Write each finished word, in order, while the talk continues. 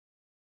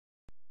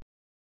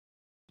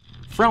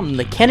From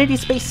the Kennedy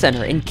Space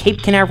Center in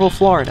Cape Canaveral,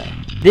 Florida,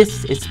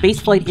 this is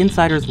Spaceflight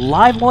Insider's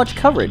live launch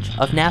coverage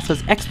of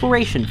NASA's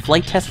Exploration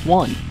Flight Test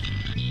 1,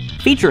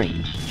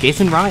 featuring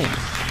Jason Rhian,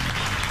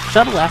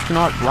 Shuttle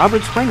astronaut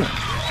Robert Springer,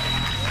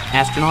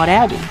 astronaut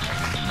Abby,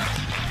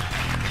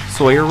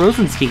 Sawyer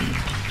Rosenstein,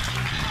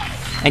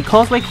 and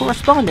CAUSEWAY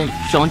correspondent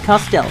Sean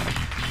Costello.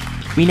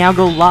 We now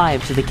go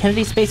live to the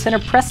Kennedy Space Center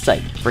press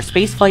site for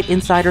Spaceflight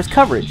Insider's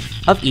coverage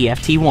of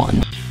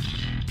EFT-1.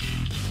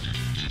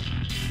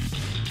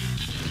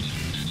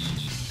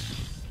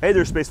 Hey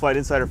there, Spaceflight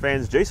Insider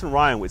fans. Jason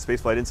Rhian with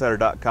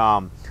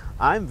SpaceFlightInsider.com.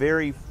 I'm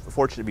very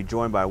fortunate to be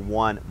joined by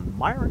one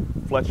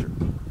Myron Fletcher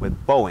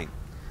with Boeing.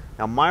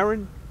 Now,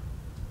 Myron,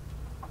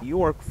 you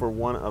work for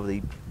one of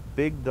the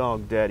big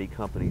dog daddy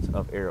companies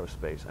of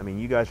aerospace. I mean,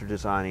 you guys are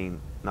designing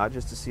not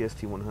just the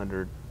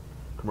CST-100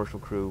 commercial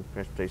crew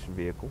transportation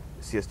vehicle,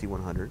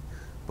 CST-100,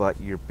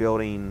 but you're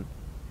building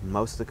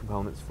most of the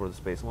components for the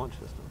Space Launch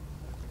System.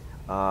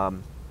 How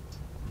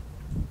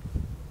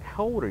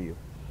old are you?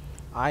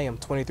 I am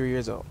 23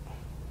 years old.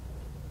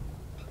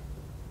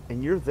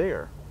 And you're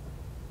there.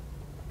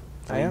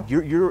 I am.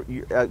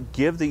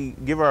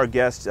 Give our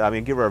guests,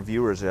 give our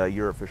viewers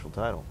your official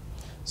title.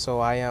 So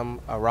I am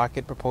a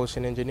rocket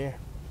propulsion engineer.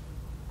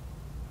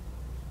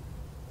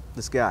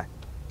 This guy.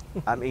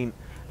 I mean,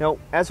 now,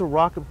 as a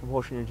rocket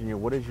propulsion engineer,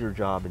 what does your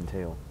job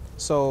entail?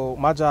 So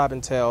my job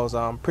entails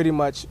pretty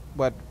much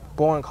what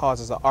Boeing calls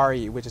as a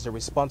RE, which is a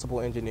responsible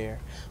engineer,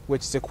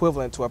 which is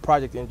equivalent to a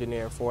project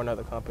engineer for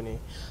another company.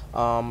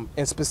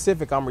 In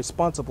specific, I'm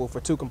responsible for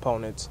two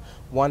components,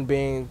 one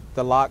being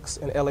the LOX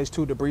and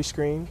LH2 debris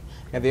screen,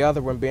 and the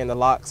other one being the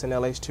LOX and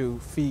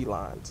LH2 feed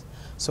lines.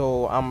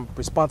 So I'm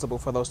responsible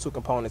for those two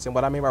components. And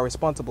what I mean by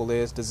responsible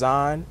is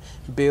design,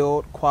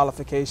 build,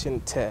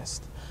 qualification,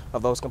 test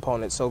of those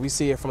components. So we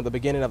see it from the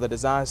beginning of the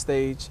design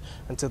stage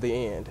until the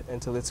end,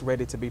 until it's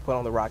ready to be put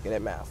on the rocket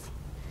at MAF.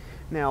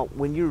 Now,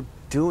 when you're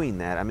doing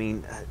that, I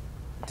mean,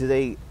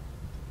 a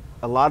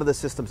lot of the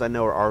systems I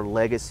know are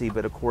legacy,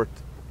 but of course,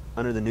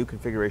 under the new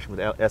configuration with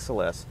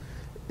SLS,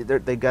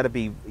 they got to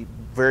be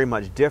very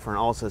much different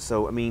also.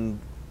 So, I mean,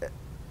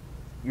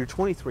 you're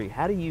 23.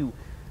 How do you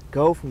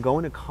go from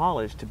going to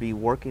college to be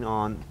working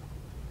on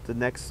the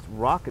next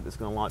rocket that's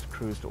going to launch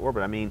crews to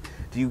orbit? I mean,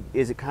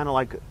 is it kind of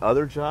like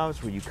other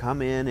jobs where you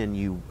come in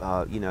and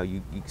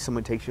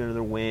someone takes you under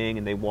their wing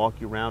and they walk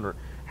you around, or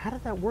how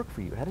did that work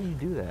for you? How do you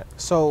do that?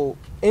 So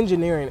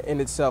engineering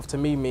in itself to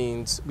me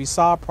means we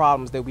solve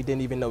problems that we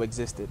didn't even know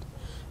existed.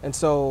 And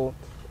so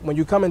when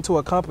you come into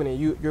a company,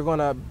 you're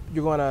gonna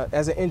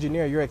as an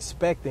engineer, you're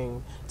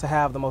expecting to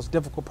have the most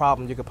difficult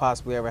problem you could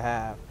possibly ever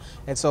have.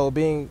 And so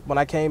when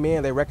I came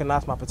in, they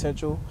recognized my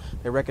potential,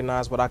 they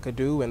recognized what I could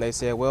do, and they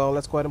said, well,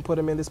 let's go ahead and put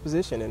him in this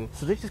position. And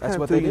so they just kind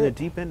of threw you in the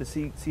deep end to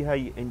see if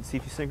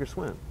you sink or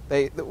swim.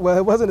 Well,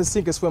 it wasn't a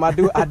sink or swim. I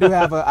do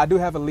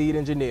have a lead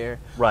engineer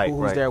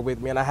who's there with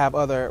me, and I have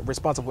other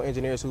responsible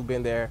engineers who've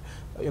been there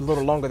a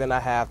little longer than I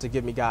have to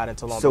give me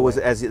guidance along the way. So was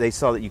it as they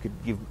saw that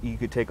you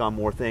could take on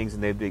more things,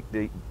 and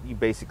you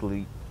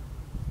basically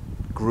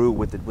grew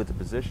with the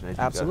position as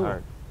you got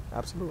hired?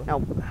 Absolutely. Now,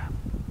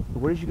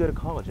 where did you go to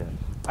college at?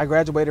 I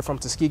graduated from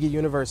Tuskegee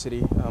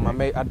University.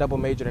 I double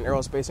majored in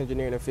aerospace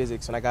engineering and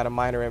physics, and I got a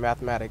minor in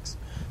mathematics.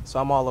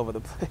 So I'm all over the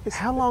place.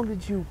 How long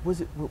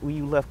was it when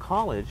you left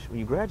college, when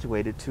you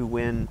graduated, to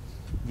when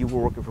you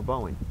were working for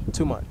Boeing?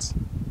 2 months.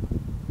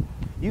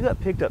 You got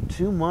picked up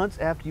 2 months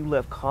after you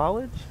left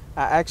college?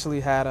 I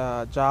actually had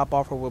a job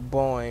offer with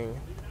Boeing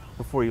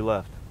before you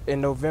left, in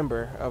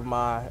November of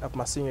my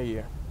senior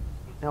year.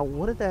 Now,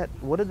 what did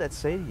that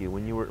say to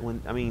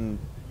you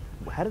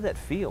how did that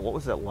feel? What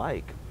was that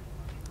like?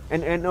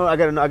 And no, I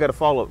got a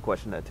follow-up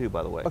question to that too,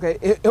 by the way. Okay,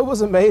 it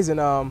was amazing.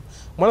 One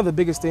of the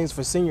biggest things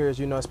for seniors,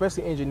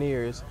 especially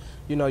engineers,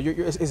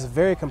 it's a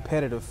very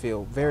competitive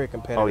field, very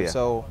competitive. Oh, yeah.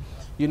 So,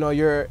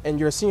 you're in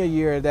your senior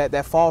year,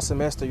 that fall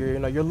semester,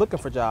 you're looking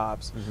for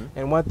jobs. Mm-hmm.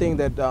 And one thing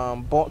that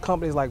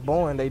companies like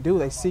Boeing,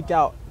 they seek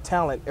out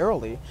talent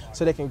early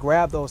so they can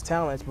grab those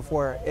talents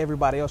before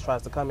everybody else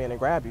tries to come in and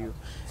grab you.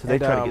 So they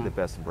try to get the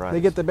best and brightest.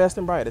 They get the best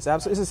and brightest.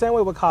 Absolutely. It's the same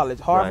way with college.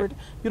 Harvard,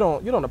 you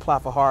don't apply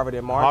for Harvard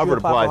in March. Harvard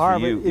applies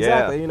for you.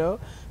 Exactly. Yeah.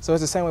 So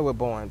it's the same way with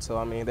Boeing. So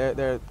I mean,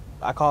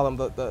 I call them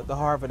the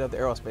Harvard of the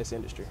aerospace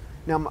industry.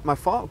 Now, my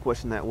follow-up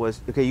question to that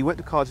was, okay, you went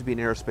to college to be an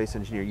aerospace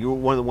engineer. You were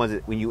one of the ones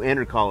that, when you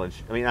entered college,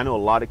 I know a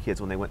lot of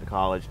kids when they went to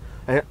college,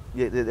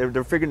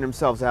 they're figuring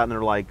themselves out and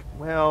they're like,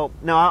 well,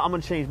 no, I'm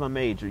going to change my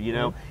major,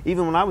 Mm-hmm.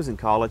 Even when I was in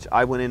college,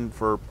 I went in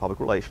for public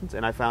relations,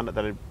 and I found out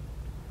that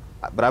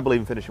but I believe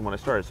in finishing when I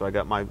started, so I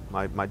got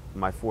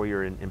my 4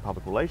 year in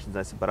public relations.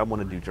 I said, but I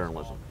want to do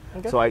journalism.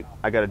 Okay. So I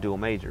got a dual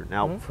major.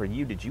 Now, mm-hmm. For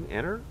you, did you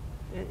enter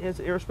as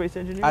an aerospace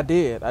engineer? I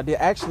did.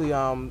 Actually,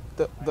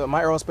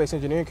 my aerospace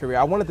engineering career,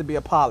 I wanted to be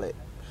a pilot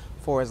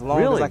for as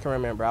long as I can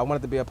remember. I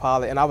wanted to be a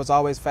pilot, and I was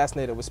always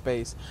fascinated with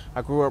space.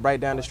 I grew up right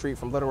down the street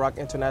from Little Rock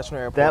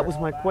International Airport. That was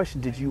my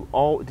question.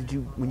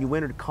 When you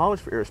entered college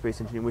for aerospace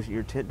engineering, was it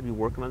your intent to be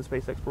working on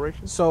space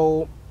exploration?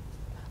 So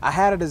I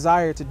had a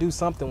desire to do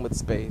something with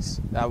space.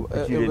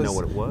 But you didn't know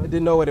what it was? I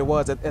didn't know what it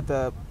was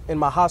in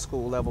my high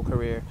school level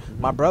career.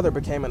 My brother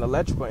became an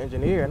electrical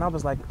engineer, and I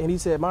was like, and he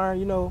said, Myron,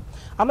 you know,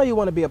 I know you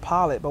want to be a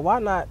pilot, but why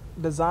not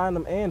design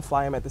them and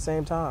fly them at the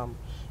same time?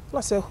 And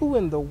I said, who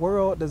in the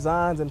world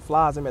designs and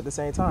flies them at the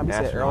same time? He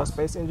said,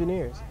 aerospace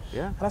engineers.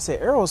 Yeah. And I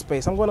said,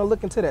 aerospace, I'm going to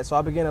look into that. So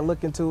I began to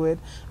look into it.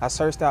 I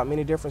searched out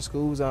many different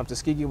schools.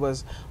 Tuskegee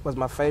was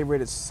my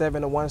favorite. It's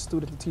 7-to-1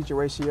 student to teacher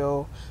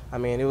ratio. I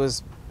mean, it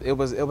was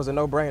a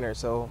no-brainer.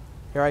 So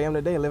here I am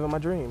today, living my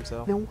dream.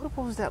 So now,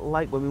 what was that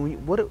like? I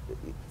mean,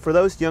 for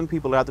those young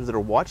people out there that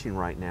are watching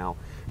right now,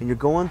 and you're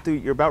going through,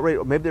 you're about ready,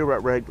 or maybe they're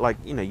about ready, like,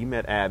 you know, you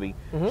met Abby.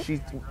 She's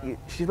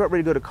about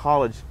ready to go to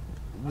college.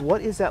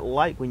 What is that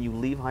like when you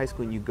leave high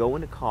school and you go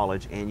into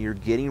college and you're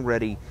getting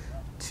ready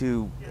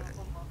to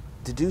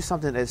do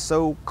something that's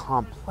so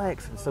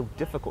complex and so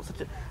difficult?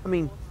 I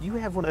mean, you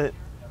have one of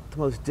the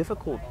most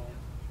difficult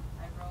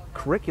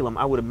curriculum,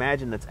 I would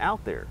imagine, that's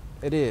out there.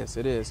 It is.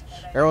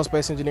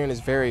 Aerospace engineering is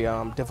very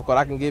difficult.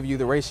 I can give you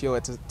the ratio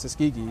at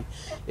Tuskegee.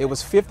 It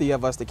was 50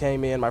 of us that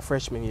came in my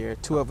freshman year.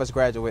 2 of us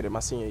graduated my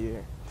senior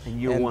year.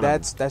 And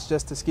that's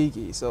just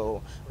Tuskegee.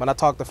 So when I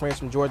talk to friends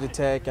from Georgia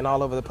Tech and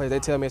all over the place, they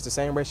tell me it's the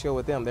same ratio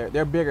with them.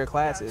 They're bigger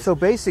classes. So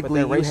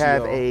basically, you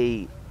have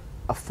a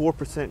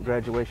 4%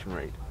 graduation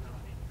rate,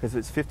 because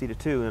it's 50 to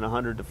 2 and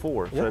 100 to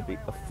 4. So it'd be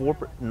a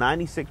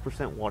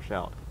 96%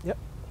 washout. Yep.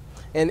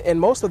 And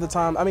most of the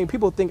time, I mean,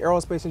 people think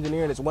aerospace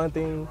engineering is one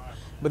thing,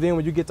 but then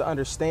when you get to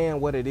understand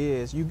what it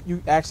is,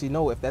 you actually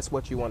know if that's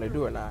what you want to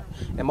do or not.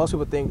 And most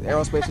people think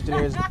aerospace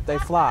engineers, they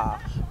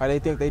fly, or they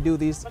think they do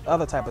these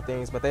other type of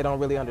things, but they don't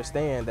really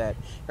understand that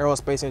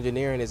aerospace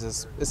engineering is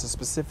a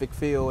specific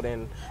field,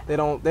 and they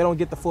don't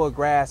get the full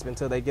grasp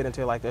until they get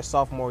into like their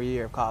sophomore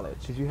year of college.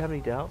 Did you have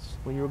any doubts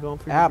when you were going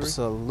for your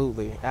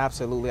degree?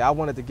 Absolutely. I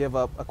wanted to give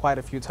up quite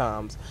a few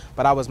times,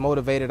 but I was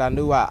motivated. I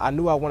knew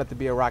I wanted to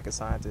be a rocket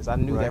scientist. I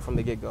knew that from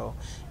the get-go.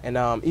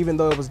 And even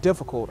though it was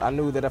difficult, I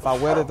knew that if I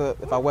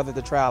weathered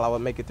the trial, I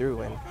would make it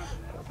through. And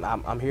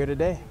I'm here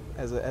today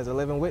as a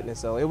living witness.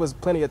 So it was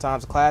plenty of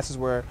times, classes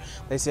where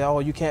they say, oh,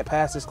 you can't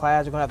pass this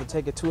class, you're going to have to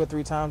take it 2 or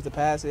 3 times to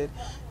pass it.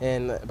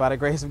 And by the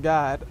grace of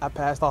God, I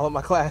passed all of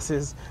my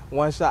classes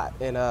one shot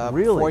in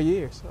 4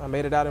 years. I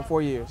made it out in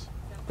 4 years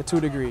with 2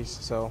 degrees.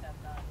 So.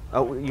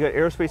 Oh, you got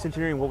aerospace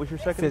engineering. What was your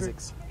second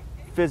Physics.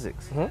 degree?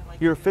 Physics.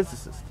 You're a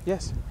physicist.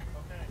 Yes.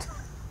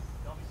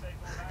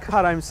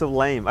 God, I'm so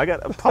lame. I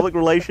got public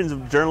relations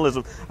and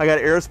journalism. I got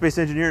aerospace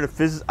engineering and a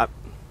physicist.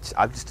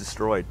 I'm just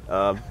destroyed.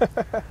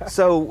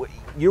 So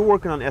you're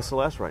working on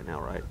SLS right now,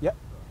 right? Yep.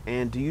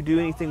 And do you do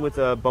anything with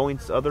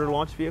Boeing's other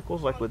launch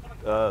vehicles, like with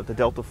the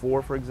Delta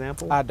IV, for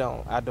example? I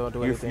don't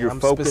do anything. You're I'm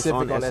focused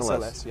specific on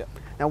SLS. Yep.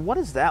 Now, what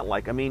is that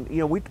like? I mean, you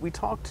know, we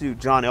talked to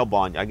John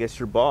Elbon, I guess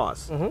your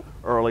boss,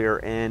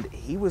 earlier, and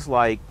he was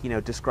like, you know,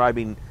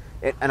 describing,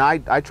 and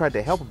I tried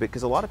to help a bit,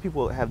 because a lot of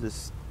people have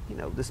this, you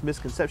know, this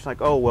misconception,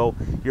 like, oh, well,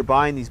 you're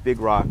buying these big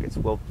rockets.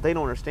 Well, they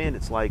don't understand.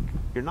 It's like,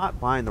 you're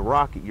not buying the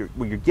rocket. You're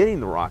getting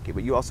the rocket,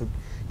 but you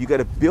got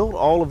to build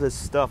all of this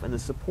stuff and the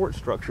support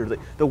structure,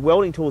 the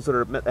welding tools that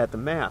are at the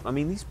map. I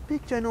mean, these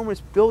big,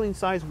 ginormous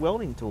building-sized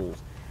welding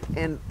tools.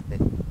 And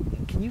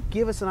can you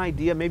give us an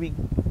idea, maybe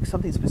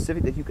something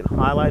specific that you can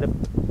highlight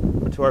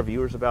to our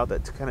viewers about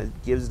that kind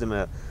of gives them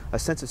a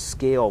sense of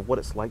scale of what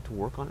it's like to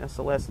work on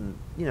SLS, and,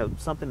 you know,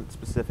 something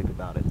specific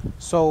about it?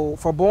 So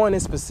for Boeing in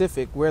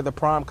specific, we're the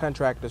prime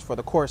contractors for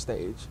the core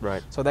stage.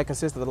 Right. So that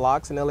consists of the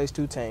LOX and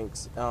LH2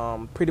 tanks.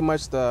 Pretty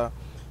much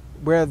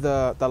we're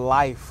the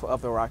life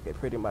of the rocket,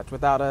 pretty much.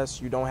 Without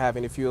us, you don't have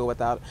any fuel.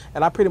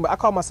 And I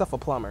call myself a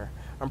plumber.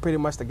 I'm pretty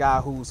much the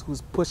guy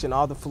who's pushing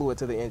all the fluid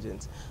to the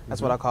engines.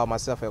 That's what I call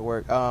myself at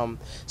work.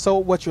 So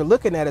what you're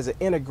looking at is an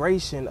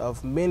integration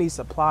of many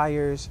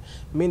suppliers,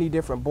 many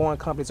different Boeing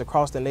companies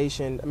across the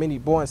nation, many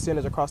Boeing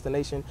centers across the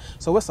nation.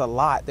 So it's a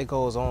lot that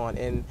goes on,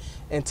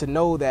 and to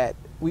know that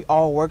we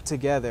all work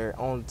together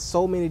on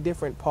so many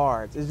different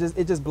parts,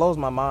 it just blows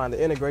my mind,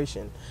 the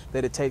integration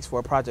that it takes for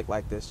a project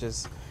like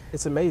this.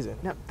 It's amazing.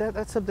 Now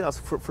that's something else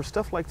for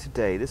stuff like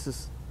today. This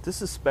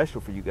is special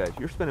for you guys.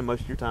 You're spending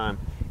most of your time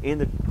in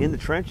the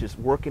trenches,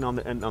 working on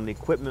the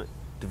equipment,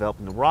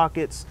 developing the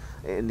rockets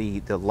and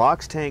the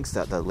LOX tanks,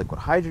 the liquid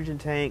hydrogen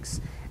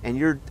tanks, and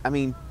you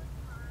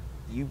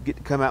get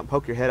to come out and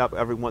poke your head up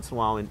every once in a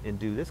while and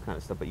do this kind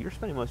of stuff. But you're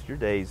spending most of your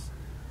days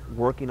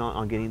working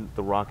on getting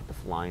the rocket to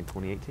fly in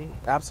 2018.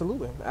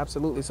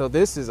 Absolutely. So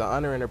this is an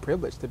honor and a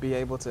privilege to be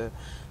able to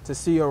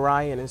see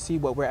Orion and see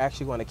what we're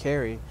actually going to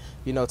carry.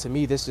 You know, to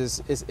me, this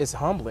it's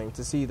humbling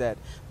to see that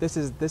this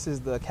is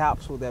the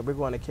capsule that we're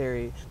going to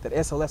carry, that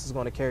SLS is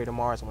going to carry to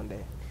Mars one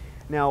day.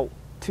 Now,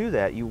 to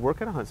that, you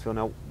work at Huntsville.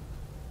 Now,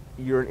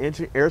 you're an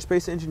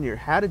aerospace engineer.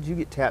 How did you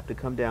get tapped to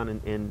come down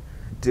and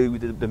do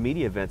the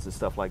media events and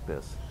stuff like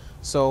this?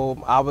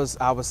 So I was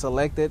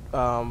selected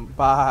by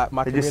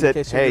my communication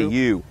just said, hey, group.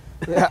 you.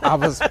 Yeah,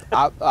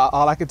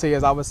 all I can tell you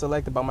is I was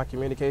selected by my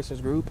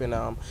communications group, and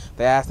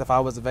they asked if I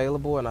was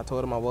available, and I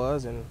told them I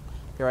was, and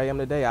here I am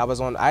today. I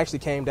actually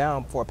came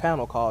down for a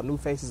panel called New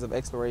Faces of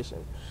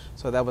Exploration.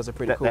 So that was a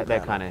pretty cool panel.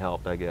 That kind of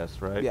helped, I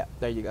guess, right? Yeah,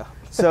 there you go.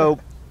 So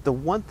the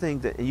one thing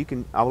that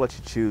I'll let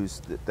you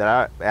choose, that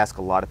I ask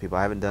a lot of people,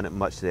 I haven't done it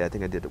much today, I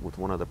think I did it with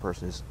one other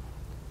person, is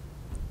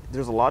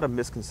there's a lot of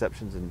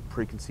misconceptions and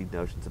preconceived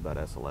notions about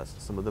SLS.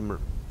 Some of them are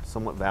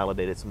somewhat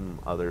validated, some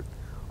other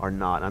are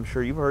not. I'm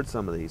sure you've heard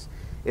some of these.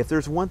 If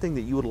there's one thing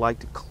that you would like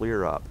to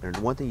clear up, and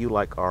one thing you'd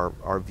like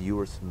our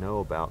viewers to know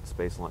about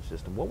Space Launch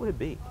System, what would it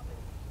be?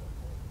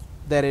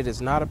 That it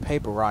is not a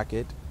paper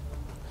rocket,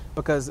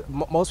 because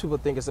most people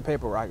think it's a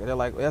paper rocket. They're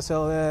like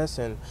SLS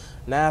and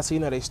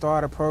NASA, they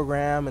start a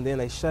program and then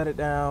they shut it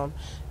down.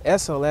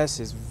 SLS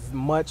is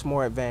much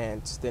more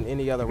advanced than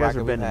any other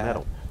rocket we've had.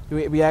 Metal.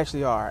 We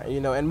actually are,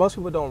 and most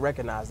people don't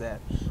recognize that.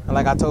 And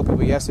like I told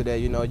people yesterday,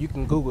 you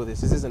can Google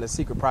this. This isn't a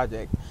secret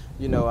project.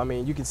 You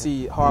can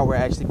see hardware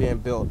actually being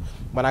built.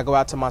 When I go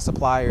out to my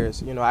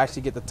suppliers, I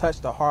actually get to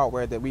touch the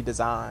hardware that we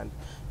designed.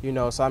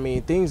 So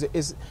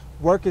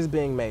work is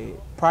being made,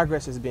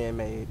 progress is being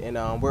made,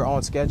 and we're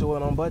on schedule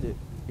and on budget.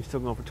 You're still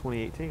going for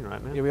 2018,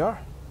 right, man? Yeah, we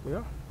are.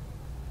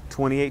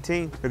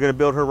 2018. They're going to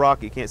build her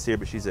rocket. You can't see her,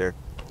 but she's there.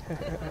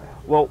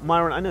 Well,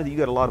 Myron, I know that you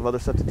got a lot of other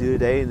stuff to do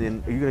today, and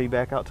then are you going to be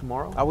back out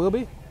tomorrow? I will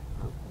be.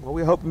 Well,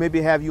 we hope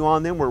maybe have you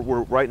on then.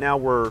 Right now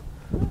we're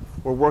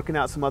working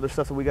out some other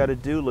stuff that we got to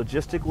do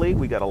logistically.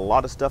 We got a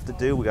lot of stuff to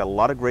do. We got a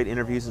lot of great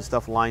interviews and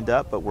stuff lined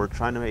up, but we're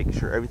trying to make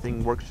sure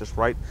everything works just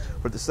right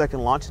for the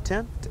second launch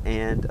attempt.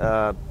 And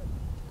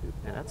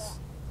that's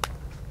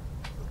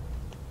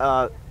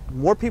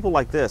more people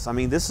like this.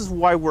 This is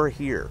why we're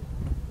here.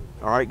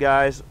 All right,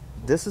 guys.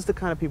 This is the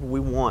kind of people we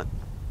want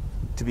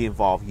to be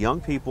involved. Young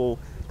people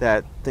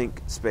that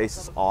think space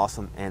is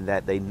awesome and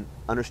that they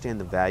understand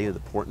the value, the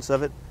importance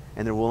of it,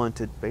 and they're willing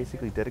to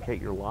basically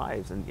dedicate your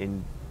lives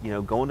and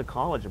go into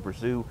college and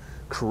pursue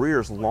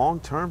careers long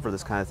term for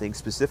this kind of thing,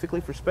 specifically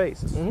for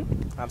space.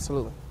 Mm-hmm.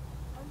 Absolutely.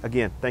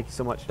 Again, thank you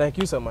so much. Thank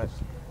you so much.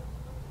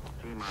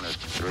 T-minus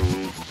 3, 2,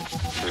 1,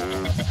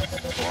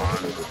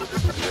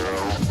 0.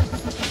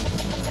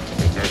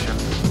 Ignition.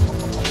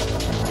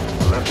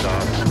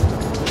 Liftoff.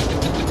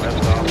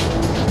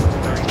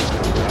 30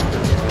 seconds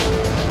after